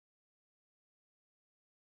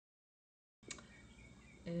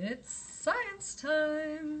It's science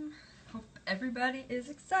time! Hope everybody is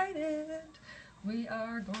excited. We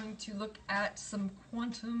are going to look at some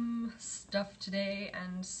quantum stuff today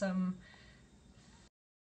and some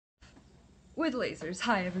with lasers.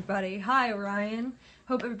 Hi everybody. Hi Orion.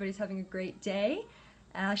 Hope everybody's having a great day.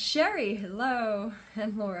 Sherry, hello,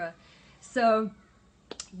 and Laura. So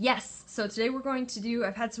today we're going to do,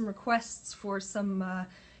 I've had some requests for some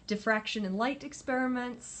diffraction and light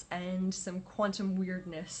experiments and some quantum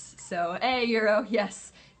weirdness. So, hey Euro,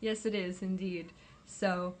 yes it is indeed.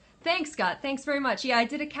 So, thanks Scott, thanks very much. Yeah, I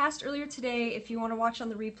did a cast earlier today. If you want to watch on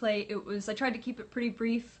the replay, I tried to keep it pretty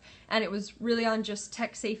brief, and it was really on just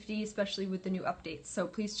tech safety, especially with the new updates. So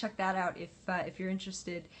please check that out if you're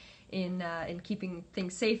interested in keeping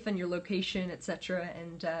things safe and your location, etc.,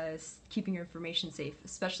 and keeping your information safe,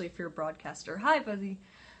 especially if you're a broadcaster. Hi, Fuzzy.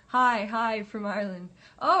 Hi from Ireland.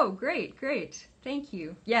 Oh, great, thank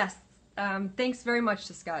you. Yes, thanks very much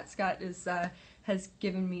to Scott. Scott has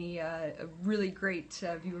given me a really great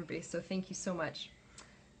viewer base, so thank you so much.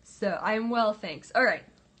 So, I am well, thanks. Alright,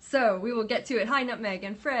 so we will get to it. Hi, Nutmeg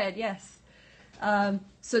and Fred, yes.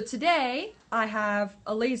 So today, I have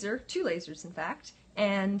a laser, two lasers in fact,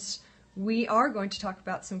 and we are going to talk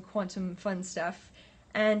about some quantum fun stuff.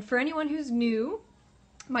 And for anyone who's new,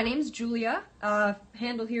 my name's Julia.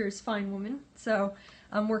 Handle here is Fine Woman, so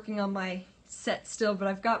I'm working on my set still, but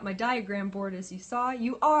I've got my diagram board as you saw.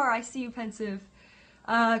 I see you, Pensive.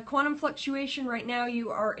 Quantum fluctuation, right now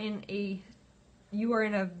you are in a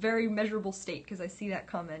very measurable state, because I see that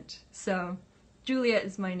comment. So, Julia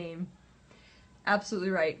is my name.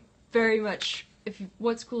 Absolutely right. Very much,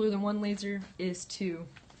 what's cooler than one laser is two.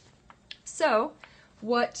 So,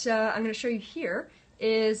 what I'm going to show you here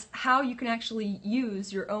is how you can actually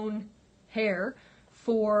use your own hair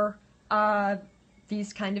for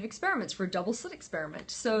these kind of experiments, for a double slit experiment.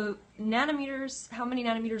 So nanometers, how many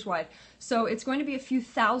nanometers wide? So it's going to be a few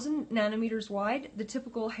thousand nanometers wide. The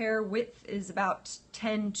typical hair width is about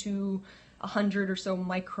 10 to 100 or so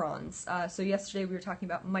microns. So yesterday we were talking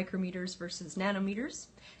about micrometers versus nanometers,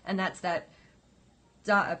 and that's that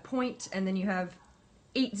a point, and then you have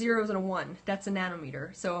 8 zeros and a 1. That's a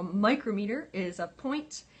nanometer. So a micrometer is a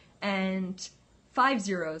point and 5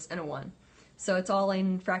 zeros and a 1. So it's all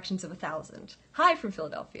in fractions of 1,000. Hi from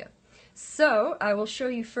Philadelphia. So I will show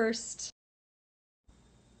you first.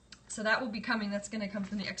 So that will be coming, that's going to come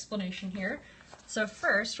from the explanation here. So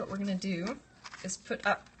first what we're going to do is put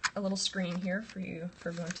up a little screen here for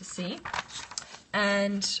everyone to see.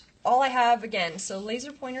 And all I have, again, so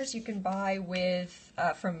laser pointers you can buy with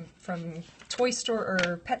from toy store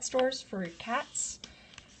or pet stores for cats,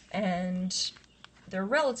 and they're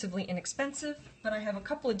relatively inexpensive, but I have a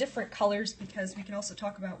couple of different colors because we can also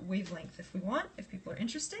talk about wavelength if we want, if people are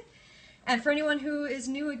interested. And for anyone who is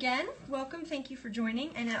new again, welcome, thank you for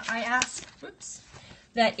joining. And I ask,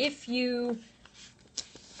 that if you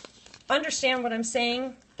understand what I'm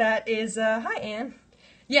saying, that is, hi Anne.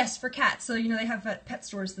 Yes, for cats. So, they have at pet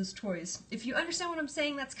stores those toys. If you understand what I'm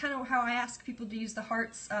saying, that's kind of how I ask people to use the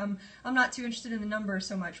hearts. I'm not too interested in the number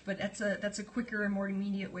so much, but that's a quicker and more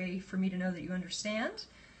immediate way for me to know that you understand.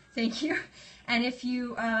 Thank you. And if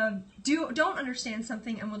you don't understand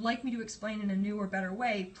something and would like me to explain in a new or better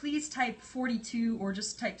way, please type 42 or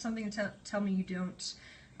just type something and tell me you don't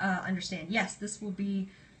understand. Yes, this will be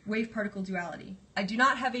wave-particle duality. I do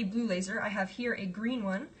not have a blue laser. I have here a green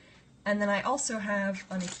one. And then I also have,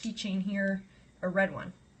 on a keychain here, a red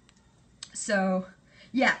one. So,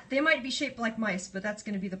 yeah, they might be shaped like mice, but that's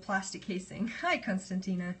going to be the plastic casing. Hi,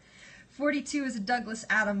 Constantina. 42 is a Douglas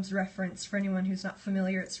Adams reference for anyone who's not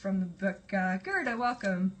familiar. It's from the book, Gerda,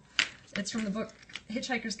 welcome. It's from the book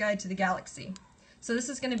Hitchhiker's Guide to the Galaxy. So this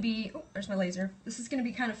is going to be, oh, there's my laser. This is going to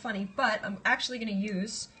be kind of funny, but I'm actually going to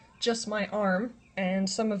use just my arm and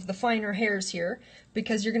some of the finer hairs here,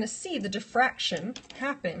 because you're going to see the diffraction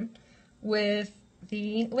happen with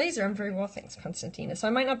the laser. I'm very well, thanks, Constantina. So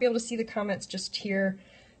I might not be able to see the comments just here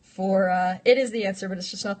for, it is the answer, but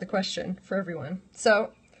it's just not the question for everyone.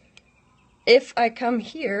 So, if I come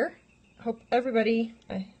here, hope everybody,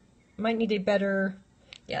 I might need a better,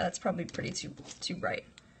 yeah, that's probably pretty too bright.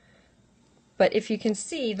 But if you can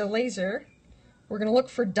see the laser, we're going to look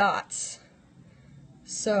for dots.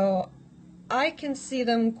 So, I can see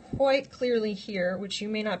them quite clearly here, which you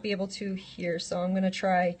may not be able to here, so I'm going to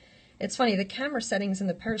try. It's funny, the camera settings and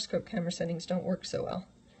the Periscope camera settings don't work so well.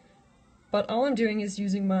 But all I'm doing is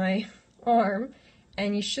using my arm,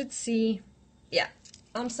 and you should see, yeah.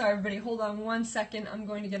 I'm sorry everybody, hold on 1 second, I'm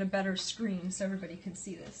going to get a better screen so everybody can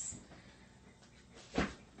see this.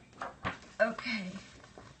 Okay.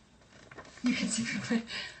 You can see,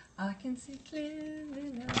 I can see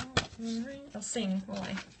clearly now. I'll sing while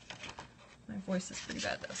my voice is pretty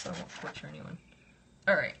bad though, so I won't torture anyone.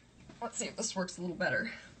 Alright, let's see if this works a little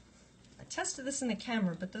better. I tested this in the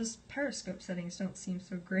camera, but those Periscope settings don't seem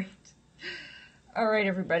so great. Alright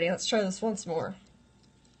everybody, let's try this once more.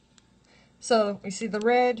 So, we see the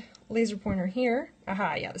red laser pointer here.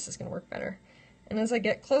 Aha, yeah, this is going to work better. And as I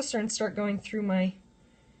get closer and start going through my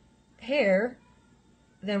hair,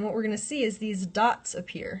 then what we're going to see is these dots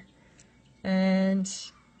appear. And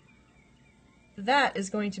that is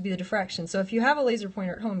going to be the diffraction. So if you have a laser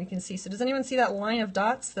pointer at home, you can see. So does anyone see that line of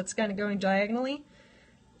dots that's kind of going diagonally?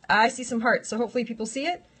 I see some hearts, so hopefully people see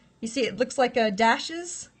it. You see it looks like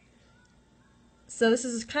dashes. So this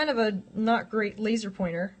is kind of a not great laser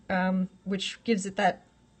pointer, which gives it that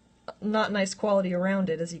not nice quality around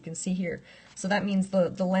it, as you can see here. So that means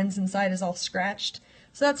the lens inside is all scratched.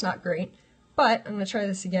 So that's not great. But I'm going to try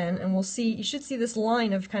this again, and we'll see. You should see this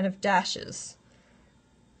line of kind of dashes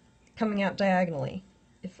coming out diagonally.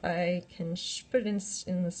 If I can put it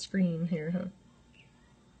in the screen here, huh?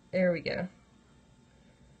 There we go.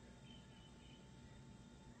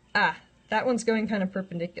 Ah, that one's going kind of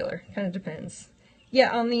perpendicular. Kind of depends.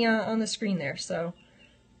 Yeah, on the screen there. So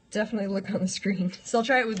definitely look on the screen. So I'll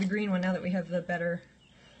try it with the green one now that we have the better.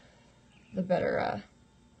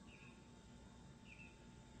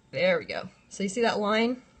 There we go. So you see that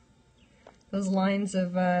line? Those lines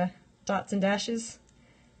of dots and dashes?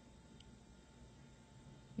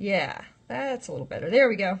 Yeah, that's a little better. There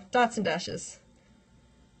we go. Dots and dashes.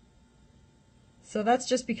 So that's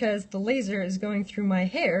just because the laser is going through my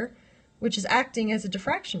hair, which is acting as a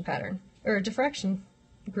diffraction pattern, or a diffraction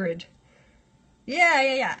grid.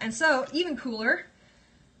 Yeah. And so, even cooler,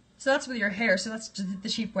 so that's with your hair, so that's the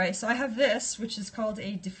cheap way. So I have this, which is called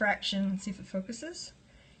a diffraction, let's see if it focuses.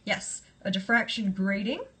 Yes, a diffraction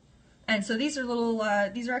grating. And so these are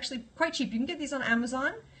these are actually quite cheap. You can get these on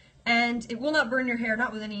Amazon, and it will not burn your hair,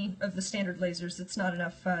 not with any of the standard lasers. It's not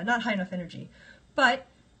enough, not high enough energy. But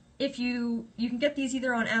if you can get these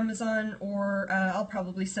either on Amazon, or I'll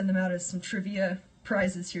probably send them out as some trivia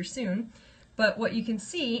prizes here soon. But what you can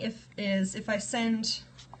see is if I send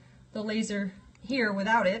the laser here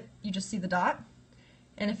without it, you just see the dot.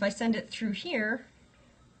 And if I send it through here,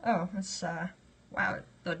 oh, that's, wow,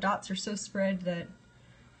 the dots are so spread that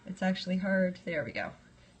it's actually hard. There we go.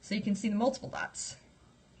 So you can see the multiple dots.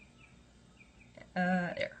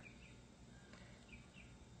 There.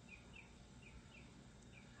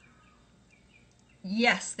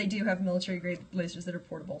 Yes, they do have military-grade lasers that are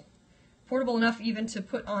portable. Portable enough even to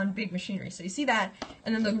put on big machinery. So you see that,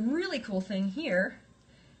 and then the really cool thing here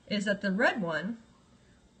is that the red one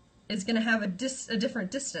is going to have a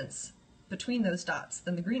different distance between those dots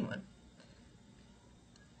than the green one.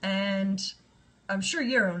 And I'm sure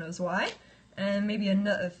Euro knows why, and maybe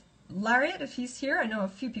Lariat, if he's here. I know a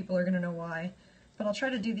few people are going to know why, but I'll try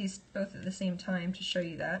to do these both at the same time to show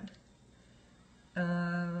you that.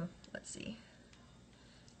 Let's see.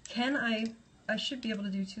 I should be able to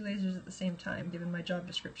do two lasers at the same time, given my job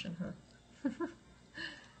description, huh?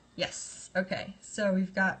 Yes, okay, so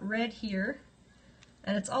we've got red here,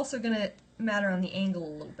 and it's also going to matter on the angle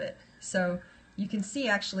a little bit. So you can see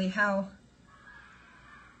actually how...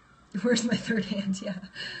 Where's my third hand?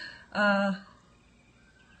 Yeah.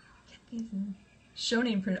 Get these in. Show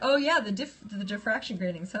name print. Oh yeah, the diffraction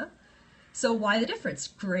gratings, huh? So why the difference?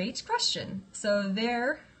 Great question. So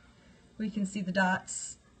there we can see the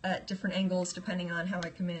dots at different angles depending on how I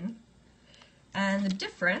come in. And the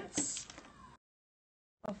difference,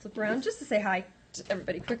 I'll flip around just to say hi to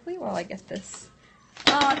everybody quickly while I get this.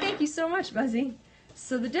 Oh, thank you so much, Buzzy.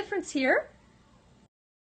 So the difference here,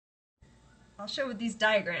 I'll show with these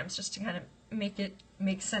diagrams just to kind of make it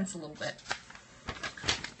make sense a little bit.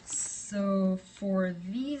 So for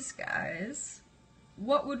these guys,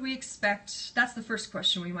 what would we expect? That's the first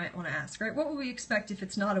question we might want to ask, right? What would we expect if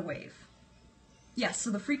it's not a wave? Yes,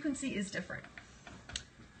 so the frequency is different.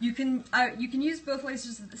 You can use both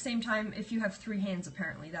lasers at the same time if you have three hands.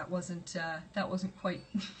 Apparently, that wasn't quite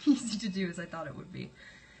easy to do as I thought it would be.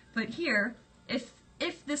 But here, if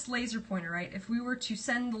this laser pointer, right, if we were to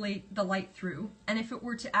send the light through, and if it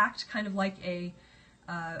were to act kind of like a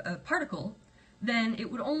particle, then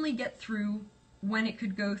it would only get through when it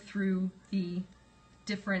could go through the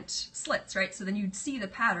different slits, right? So then you'd see the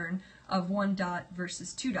pattern of one dot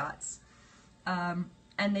versus two dots.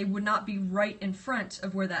 And they would not be right in front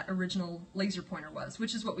of where that original laser pointer was,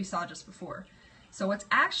 which is what we saw just before. So what's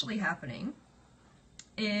actually happening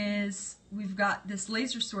is we've got this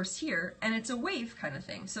laser source here, and it's a wave kind of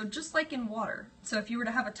thing. So just like in water. So if you were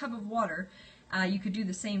to have a tub of water, you could do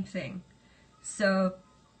the same thing. So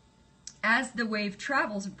as the wave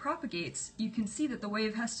travels and propagates, you can see that the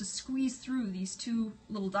wave has to squeeze through these two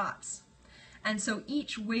little dots. And so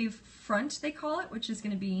each wave front, they call it, which is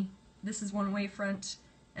going to be, this is one wave front,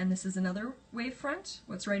 and this is another wave front,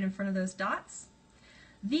 what's right in front of those dots.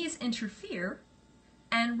 These interfere,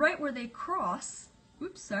 and right where they cross,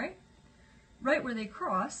 right where they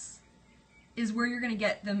cross is where you're going to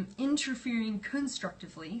get them interfering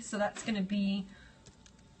constructively. So that's going to be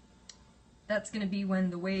when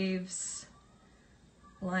the waves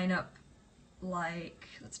line up like,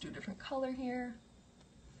 let's do a different color here.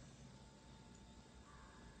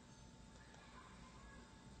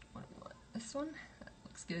 What do we want? This one? That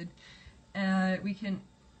looks good.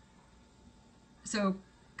 So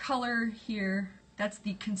color here, that's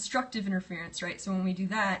the constructive interference, right? So when we do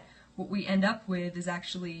that, what we end up with is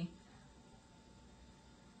actually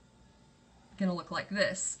going to look like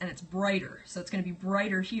this, and it's brighter. So it's going to be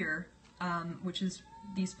brighter here, which is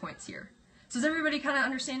these points here. So is everybody kind of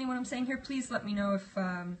understanding what I'm saying here? Please let me know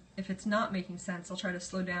if it's not making sense. I'll try to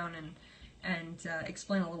slow down and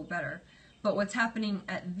explain a little better. But what's happening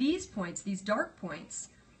at these points, these dark points,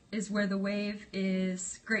 is where the wave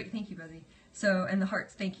is, great, thank you, Buzzy. So, and the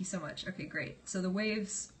hearts, thank you so much. Okay, great. So the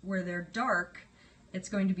waves where they're dark, it's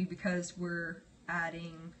going to be because we're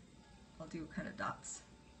adding, I'll do kind of dots.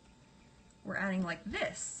 We're adding like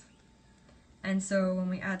this. And so when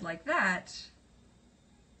we add like that,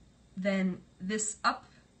 then this up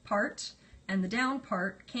part and the down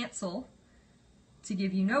part cancel to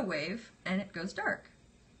give you no wave, and it goes dark.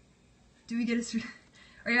 Do we get a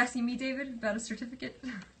are you asking me, David, about a certificate?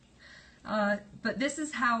 But this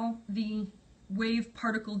is how the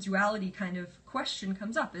wave-particle duality kind of question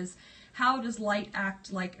comes up, is how does light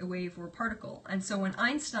act like a wave or particle? And so when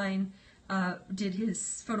Einstein did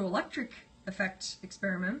his photoelectric effect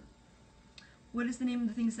experiment, what is the name of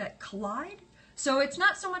the things that collide? So it's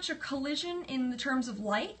not so much a collision in the terms of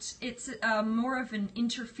light, it's more of an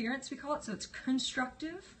interference, we call it, so it's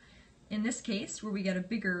constructive in this case, where we get a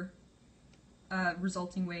bigger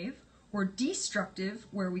resulting wave, or destructive,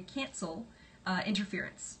 where we cancel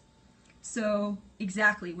interference. So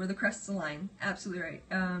exactly, where the crests align, absolutely right.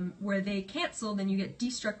 Where they cancel, then you get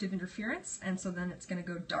destructive interference, and so then it's going to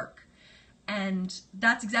go dark. And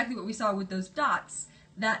that's exactly what we saw with those dots.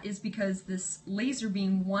 That is because this laser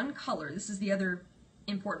being one color, this is the other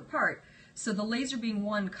important part. So the laser being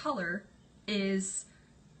one color is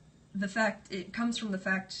the fact, it comes from the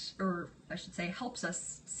fact, or I should say helps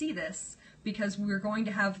us see this, because we're going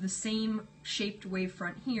to have the same shaped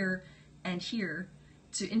wavefront here and here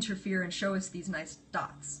to interfere and show us these nice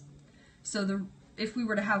dots. So if we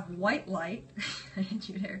were to have white light, I hit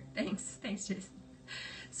you there, thanks Jason.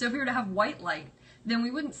 So if we were to have white light, then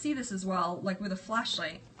we wouldn't see this as well, like with a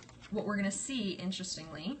flashlight. What we're going to see,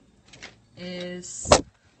 interestingly, is,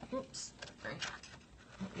 oops, sorry,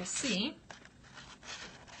 what we'll see,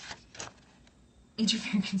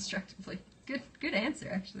 interfering constructively. Good answer,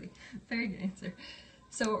 actually. Very good answer.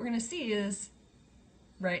 So what we're going to see is,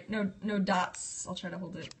 right, no dots, I'll try to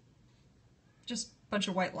hold it, just a bunch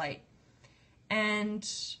of white light.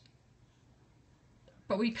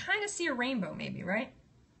 But we kind of see a rainbow maybe, right?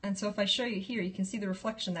 And so if I show you here, you can see the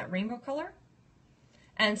reflection, that rainbow color.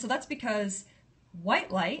 And so that's because white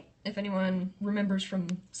light, if anyone remembers from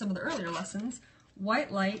some of the earlier lessons,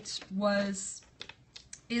 white light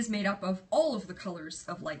is made up of all of the colors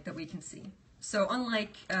of light that we can see. So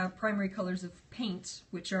unlike primary colors of paint,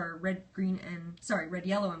 which are red,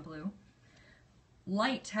 yellow, and blue,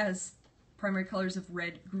 light has primary colors of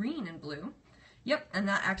red, green, and blue. Yep, and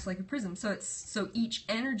that acts like a prism. So each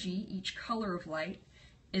energy, each color of light,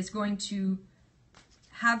 is going to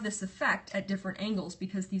have this effect at different angles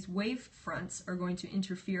because these wave fronts are going to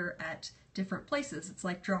interfere at different places. It's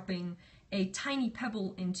like dropping a tiny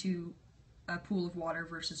pebble into a pool of water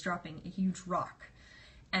versus dropping a huge rock.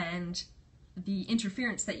 And the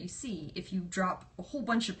interference that you see, if you drop a whole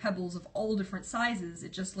bunch of pebbles of all different sizes,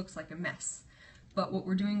 it just looks like a mess. But what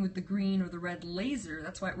we're doing with the green or the red laser,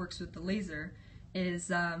 that's why it works with the laser, is,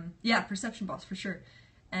 yeah, perception boss for sure.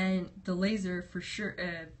 And the laser for sure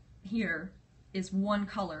here is one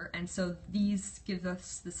color, and so these give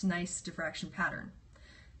us this nice diffraction pattern.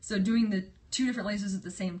 So doing the two different lasers at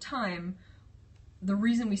the same time, the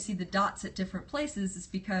reason we see the dots at different places is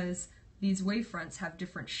because these wavefronts have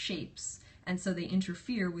different shapes, and so they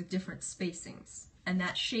interfere with different spacings. And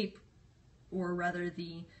that shape, or rather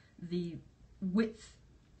the width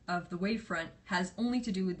of the wavefront, has only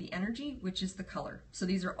to do with the energy, which is the color. So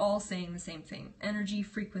these are all saying the same thing. Energy,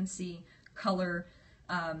 frequency, color,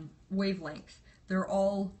 wavelength. They're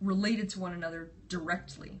all related to one another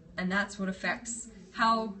directly. And that's what affects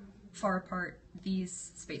how far apart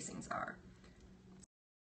these spacings are.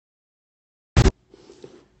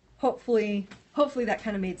 Hopefully that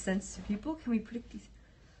kind of made sense to people. Can we predict these?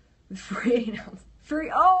 Free announcements.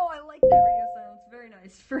 Oh, I like that radio silence. Very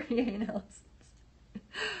nice. Free announcements.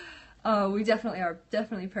 We definitely are.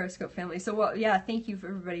 Definitely Periscope family. So, well, yeah, thank you for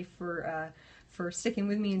everybody for sticking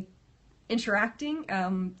with me and interacting.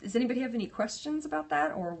 Does anybody have any questions about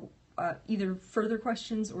that, or either further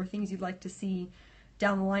questions or things you'd like to see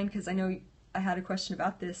down the line? Because I know I had a question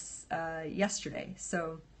about this yesterday.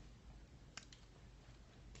 So,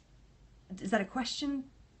 is that a question,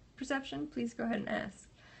 Perception? Please go ahead and ask.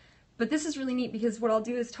 But this is really neat because what I'll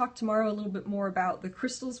do is talk tomorrow a little bit more about the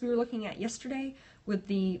crystals we were looking at yesterday with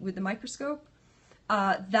the microscope.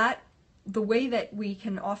 The way that we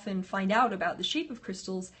can often find out about the shape of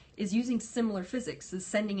crystals is using similar physics, is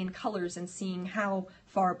sending in colors and seeing how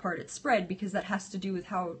far apart it's spread, because that has to do with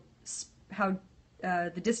how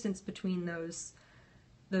the distance between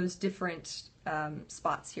those different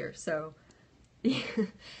spots here. So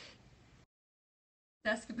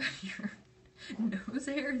ask about your nose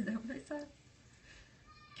hair, is that what I said?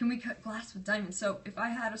 Can we cut glass with diamonds? So if I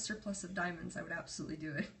had a surplus of diamonds, I would absolutely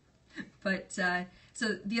do it. But so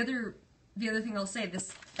the other thing I'll say, this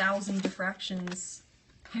 1,000 diffractions.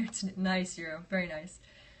 It's nice, Hero, very nice.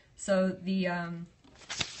 So the here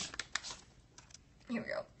we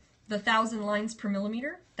go. The 1,000 lines per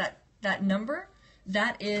millimeter. That number,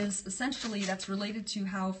 that is essentially, that's related to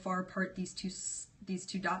how far apart these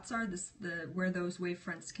two dots are, where those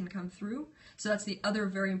wavefronts can come through. So that's the other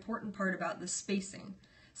very important part about the spacing.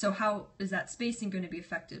 So how is that spacing going to be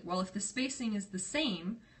affected? Well, if the spacing is the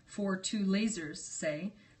same for two lasers,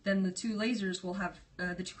 say, then the two lasers will have,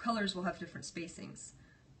 the two colors will have different spacings.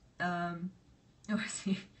 Oh, I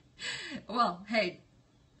see. Well, hey,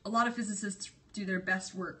 a lot of physicists do their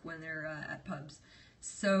best work when they're at pubs.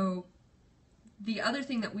 So the other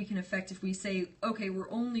thing that we can affect, if we say, okay, we're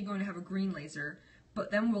only going to have a green laser, but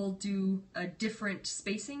then we'll do a different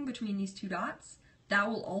spacing between these two dots, that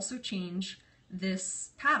will also change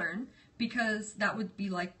this pattern, because that would be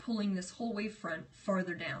like pulling this whole wavefront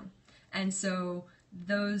farther down. And so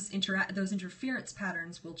those interference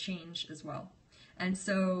patterns will change as well. And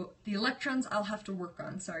so the electrons I'll have to work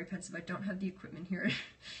on. Sorry, Pensive, I don't have the equipment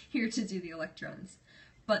here to do the electrons.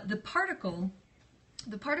 But the particle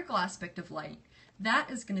aspect of light, that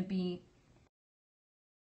is going to be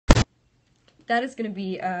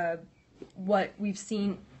what we've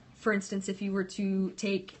seen. For instance, if you were to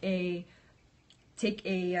take a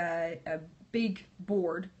big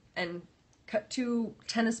board and cut 2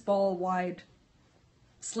 tennis ball wide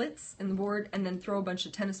slits in the board and then throw a bunch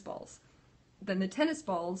of tennis balls, then the tennis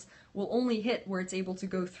balls will only hit where it's able to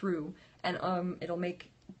go through, and it'll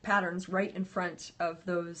make patterns right in front of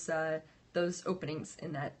those openings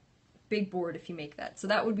in that big board if you make that. So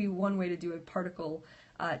that would be one way to do a particle,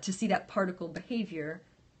 to see that particle behavior,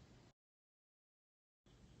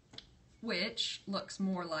 which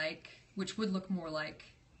would look more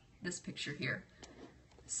like this picture here.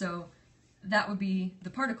 So that would be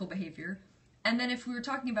the particle behavior. And then if we were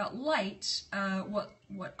talking about light,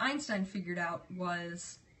 what Einstein figured out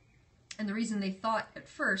was, and the reason they thought at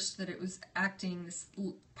first that it was acting this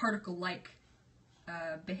particle-like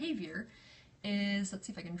behavior is, let's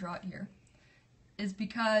see if I can draw it here, is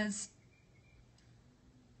because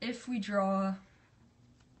if we draw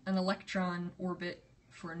an electron orbit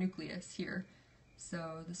for a nucleus here,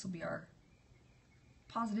 so this will be our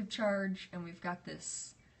positive charge, and we've got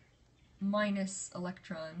this minus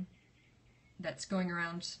electron that's going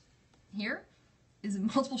around here. Is it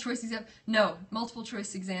multiple choice exam? No, multiple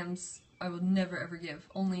choice exams I will never ever give.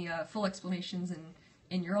 Only full explanations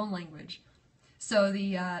in your own language. So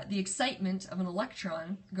the excitement of an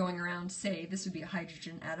electron going around, say this would be a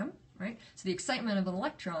hydrogen atom, right? So the excitement of an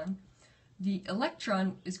electron, the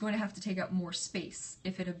electron is going to have to take up more space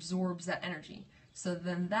if it absorbs that energy. So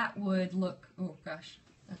then that would look, oh gosh,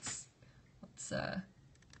 let's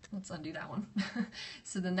undo that one.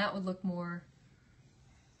 So then that would look more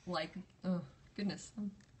like, oh goodness,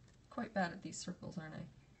 I'm quite bad at these circles, aren't I?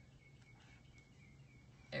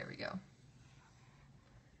 There we go.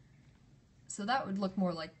 So that would look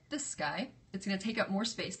more like this guy. It's going to take up more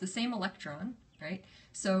space, the same electron, right?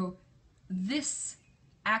 So this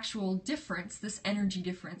actual difference, this energy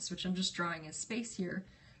difference, which I'm just drawing as space here,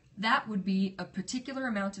 that would be a particular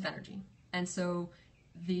amount of energy. And so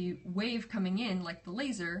the wave coming in, like the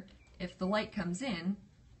laser, if the light comes in,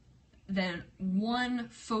 then one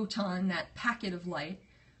photon, that packet of light,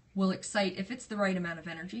 will excite, if it's the right amount of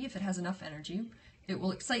energy, if it has enough energy, it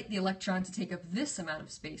will excite the electron to take up this amount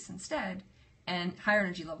of space instead, and higher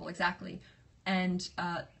energy level, exactly. And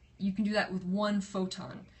you can do that with one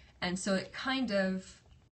photon. And so it kind of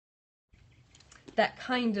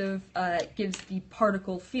gives the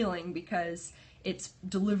particle feeling, because it's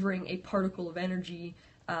delivering a particle of energy,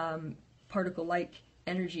 particle-like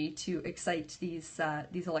energy, to excite these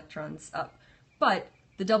electrons up. But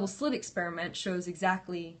the double slit experiment shows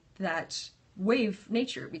exactly that wave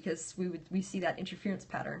nature, because we see that interference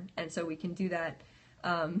pattern, and so we can do that.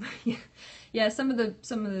 Yeah, some of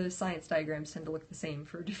the science diagrams tend to look the same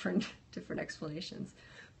for different explanations.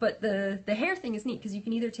 But the hair thing is neat, because you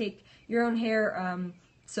can either take your own hair,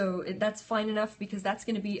 that's fine enough, because that's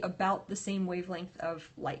going to be about the same wavelength of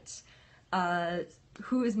light.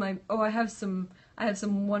 Who is my... Oh, I have some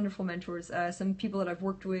wonderful mentors, some people that I've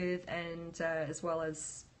worked with, and as well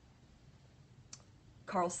as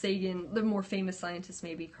Carl Sagan, the more famous scientists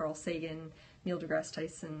maybe, Carl Sagan, Neil deGrasse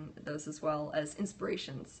Tyson, those as well as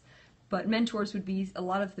inspirations. But mentors would be a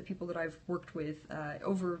lot of the people that I've worked with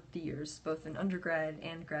over the years, both in undergrad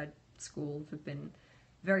and grad school, have been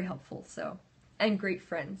very helpful, so, and great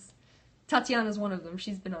friends. Tatiana's one of them.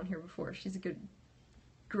 She's been on here before. She's a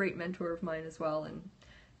great mentor of mine as well, and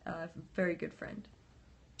a very good friend.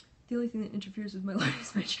 The only thing that interferes with my life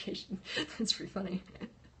is my education. That's pretty funny.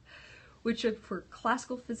 Which I prefer,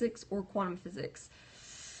 classical physics or quantum physics?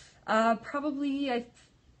 Probably I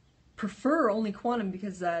prefer only quantum,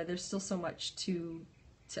 because there's still so much to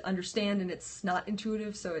understand, and it's not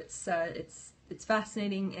intuitive, so it's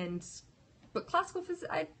fascinating. But classical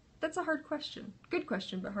physics, that's a hard question. Good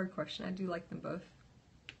question, but hard question. I do like them both.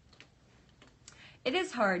 It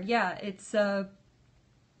is hard, yeah. It's that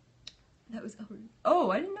was...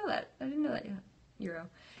 Oh, I didn't know that. I didn't know that yet. Euro.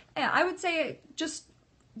 Yeah, I would say just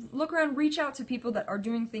look around, reach out to people that are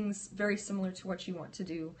doing things very similar to what you want to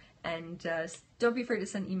do, and don't be afraid to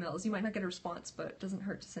send emails. You might not get a response, but it doesn't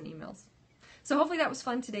hurt to send emails. So hopefully that was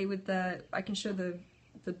fun today with I can show the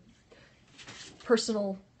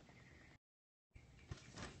personal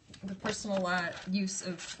use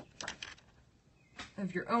of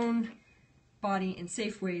your own body in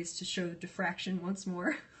safe ways to show diffraction once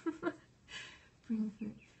more.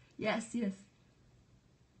 Yes, yes.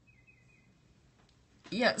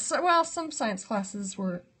 Yeah, so, well, some science classes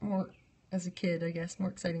were more, as a kid, I guess, more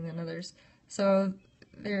exciting than others. So,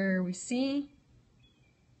 there we see.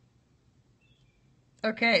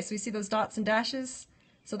 Okay, so we see those dots and dashes.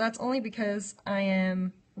 So that's only because I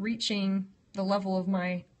am reaching the level of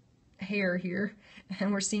my hair here,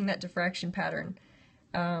 and we're seeing that diffraction pattern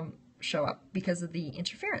show up because of the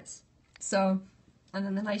interference. So, and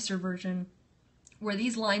then the nicer version, where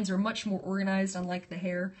these lines are much more organized, unlike the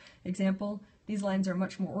hair example, these lines are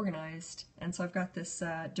much more organized, and so I've got this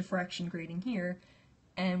diffraction grading here,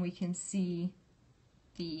 and we can see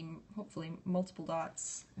the, hopefully, multiple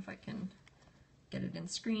dots, if I can get it in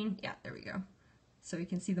screen. Yeah, there we go. So you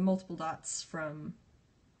can see the multiple dots from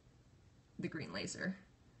the green laser.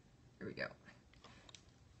 There we go.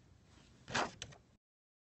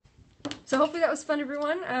 So hopefully that was fun,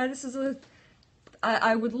 everyone. This is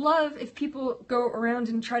I would love if people go around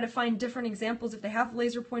and try to find different examples if they have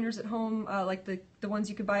laser pointers at home, like the ones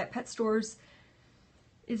you could buy at pet stores.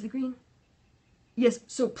 Is the green? Yes,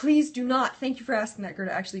 so please do not, thank you for asking that,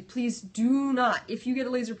 Gerda, actually, please do not, if you get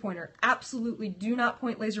a laser pointer, absolutely do not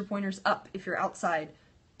point laser pointers up if you're outside.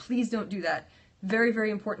 Please don't do that. Very,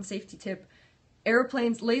 very important safety tip.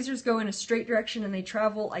 Airplanes, lasers go in a straight direction and they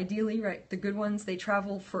travel, ideally, right, the good ones, they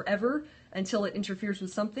travel forever until it interferes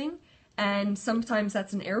with something. And sometimes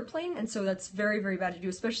that's an airplane, and so that's very, very bad to do,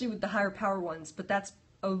 especially with the higher power ones. But that's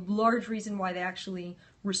a large reason why they actually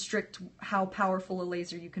restrict how powerful a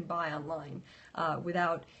laser you can buy online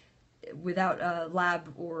without a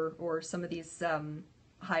lab or some of these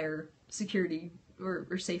higher security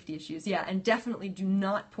or safety issues. Yeah, and definitely do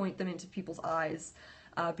not point them into people's eyes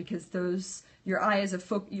because your eye is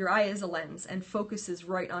a lens and focuses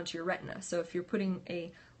right onto your retina. So if you're putting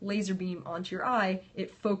a laser beam onto your eye,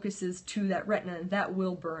 it focuses to that retina, and that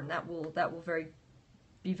will burn. That will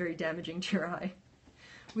be very damaging to your eye.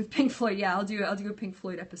 With Pink Floyd, yeah, I'll do a Pink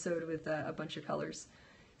Floyd episode with a bunch of colors.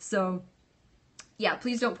 So, yeah,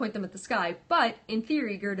 please don't point them at the sky. But in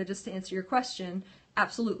theory, Gerda, just to answer your question,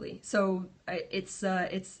 absolutely. So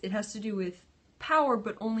it has to do with power,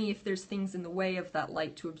 but only if there's things in the way of that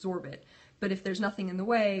light to absorb it. But if there's nothing in the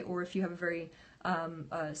way, or if you have a very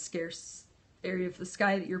scarce area of the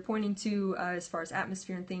sky that you're pointing to, as far as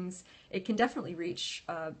atmosphere and things, it can definitely reach,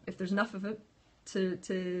 if there's enough of it,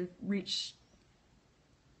 to reach.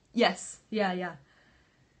 Yes, yeah.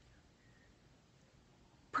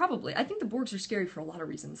 Probably. I think the Borgs are scary for a lot of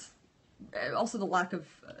reasons. Also the lack of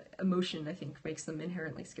emotion, I think, makes them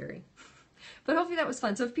inherently scary. But hopefully that was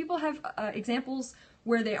fun. So if people have examples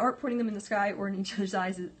where they aren't pointing them in the sky or in each other's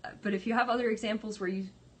eyes, but if you have other examples where you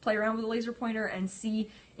play around with a laser pointer and see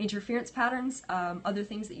interference patterns, other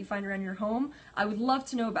things that you find around your home, I would love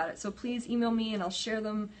to know about it. So please email me and I'll share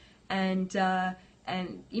them, and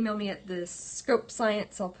email me at the Scope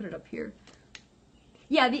Science. I'll put it up here.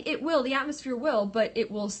 Yeah, the atmosphere will, but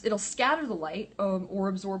it'll scatter the light or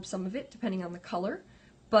absorb some of it depending on the color.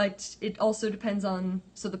 But it also depends on,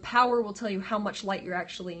 so the power will tell you how much light you're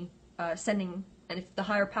actually sending, and if the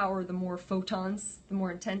higher power, the more photons, the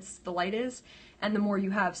more intense the light is, and the more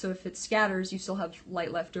you have. So if it scatters, you still have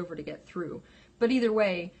light left over to get through. But either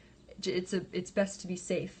way, it's best to be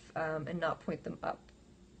safe and not point them up.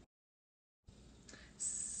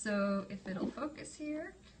 So if it'll focus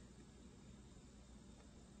here,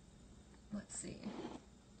 let's see.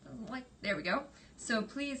 There we go. So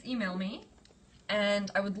please email me, and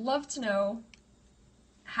I would love to know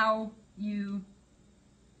how you.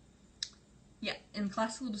 Yeah, in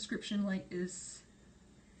classical description, light is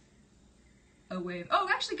a wave. Oh,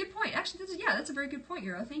 actually, good point. Actually, that's a very good point,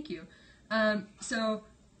 Euro. Thank you. So,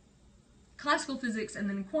 classical physics and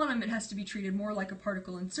then quantum, it has to be treated more like a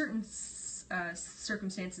particle in certain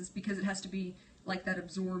circumstances, because it has to be like that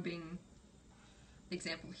absorbing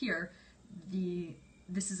example here.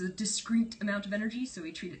 This is a discrete amount of energy, so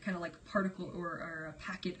we treat it kind of like a particle or a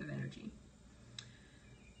packet of energy.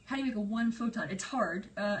 How do you make a one photon? It's hard,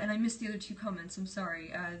 and I missed the other two comments, I'm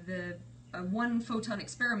sorry. The one photon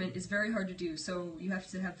experiment is very hard to do, so you have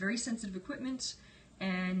to have very sensitive equipment,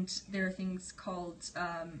 and there are things called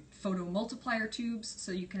photomultiplier tubes,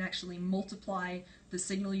 so you can actually multiply the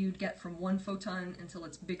signal you'd get from one photon until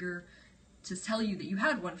it's bigger to tell you that you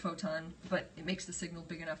had one photon, but it makes the signal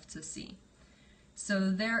big enough to see. So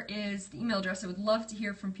there is the email address. I would love to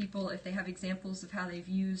hear from people if they have examples of how they've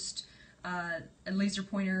used a laser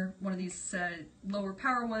pointer, one of these lower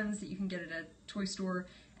power ones that you can get at a toy store,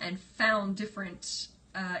 and found different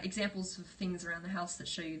examples of things around the house that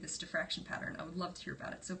show you this diffraction pattern. I would love to hear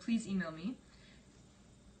about it. So please email me.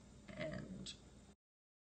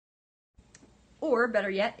 Or better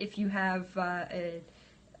yet, if you have a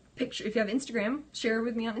picture, if you have Instagram, share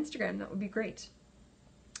with me on Instagram. That would be great.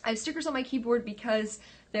 I have stickers on my keyboard because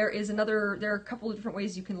there are a couple of different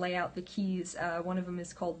ways you can lay out the keys. One of them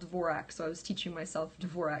is called Dvorak, so I was teaching myself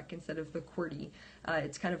Dvorak instead of the QWERTY.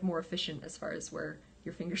 It's kind of more efficient as far as where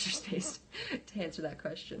your fingers are spaced to answer that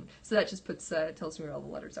question. So that just tells me where all the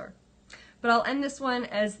letters are. But I'll end this one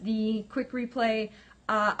as the quick replay.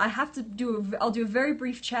 I'll do a very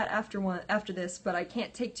brief chat after this, but I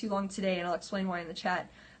can't take too long today, and I'll explain why in the chat.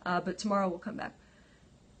 But tomorrow we'll come back.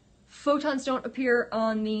 Photons don't appear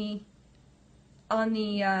on the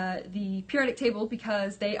periodic table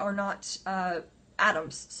because they are not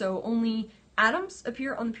atoms. So only atoms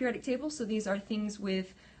appear on the periodic table. So these are things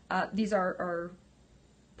with these are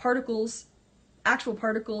particles, actual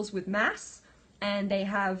particles with mass, and they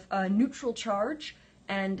have a neutral charge,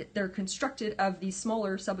 and they're constructed of these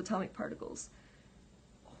smaller subatomic particles.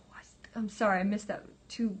 Oh, I'm sorry, I missed that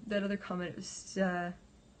other comment. It was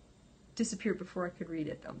disappeared before I could read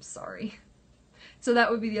it. I'm sorry. So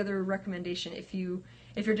that would be the other recommendation. If you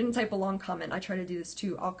didn't type a long comment, I try to do this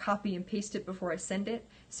too. I'll copy and paste it before I send it,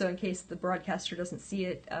 so in case the broadcaster doesn't see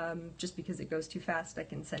it, just because it goes too fast, I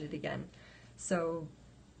can send it again. So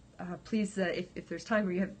please, if there's time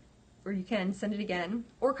where you can, send it again,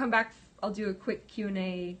 or come back. I'll do a quick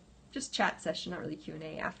Q&A, just chat session, not really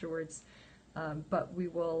Q&A afterwards, but we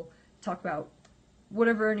will talk about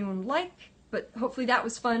whatever anyone would like. But hopefully that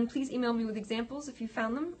was fun. Please email me with examples if you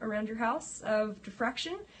found them around your house of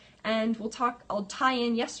diffraction, and I'll tie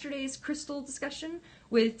in yesterday's crystal discussion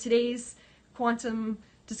with today's quantum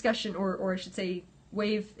discussion, or I should say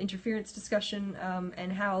wave interference discussion,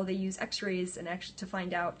 and how they use X-rays and actually to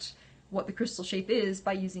find out what the crystal shape is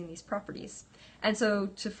by using these properties. And so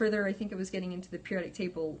to further, I think I was getting into the periodic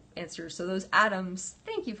table answers. So those atoms,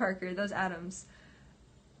 thank you, Parker, those atoms.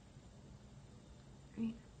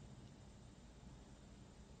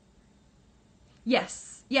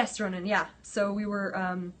 Yes, Ronan, yeah. So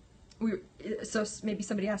so maybe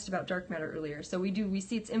somebody asked about dark matter earlier. So we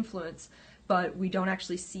see its influence, but we don't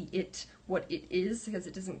actually see what it is, because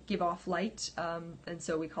it doesn't give off light, and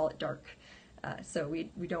so we call it dark. So we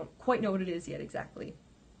don't quite know what it is yet exactly.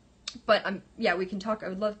 But yeah, we can talk. I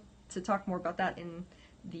would love to talk more about that in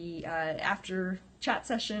the after chat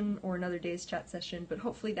session or another day's chat session. But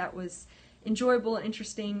hopefully that was enjoyable and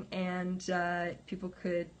interesting, and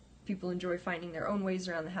people enjoy finding their own ways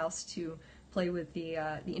around the house to play with the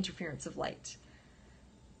interference of light.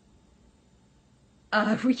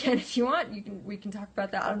 We can, if you want, we can talk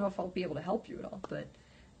about that. I don't know if I'll be able to help you at all, but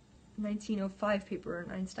 1905 paper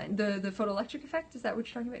on Einstein. The photoelectric effect, is that what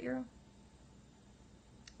you're talking about, Euro?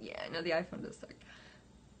 Yeah, I know the iPhone does suck.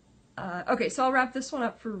 Okay, so I'll wrap this one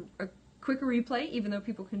up for a quicker replay, even though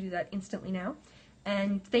people can do that instantly now.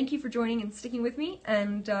 And thank you for joining and sticking with me,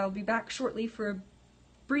 and I'll be back shortly for a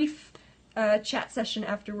brief chat session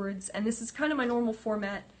afterwards. And this is kind of my normal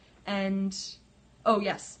format, and oh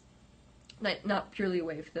yes, not purely a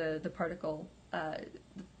wave, the particle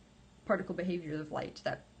behavior of light,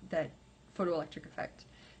 that photoelectric effect.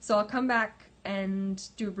 So I'll come back and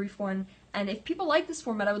do a brief one, and if people like this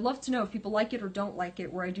format, I would love to know if people like it or don't like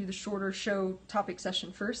it, where I do the shorter show topic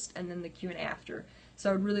session first and then the Q&A after. So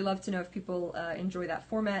I would really love to know if people enjoy that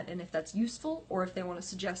format and if that's useful, or if they want to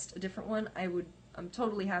suggest a different one. I'm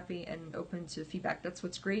totally happy and open to feedback. That's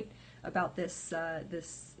what's great about this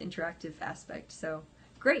this interactive aspect. So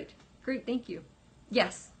great, thank you.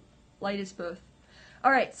 Yes, light is both.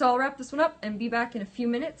 All right, so I'll wrap this one up and be back in a few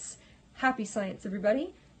minutes. Happy science,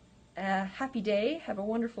 everybody. Happy day. Have a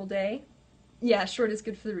wonderful day. Yeah, short is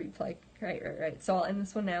good for the replay. Right. So I'll end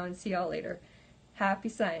this one now and see y'all later. Happy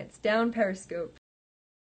science. Down Periscope.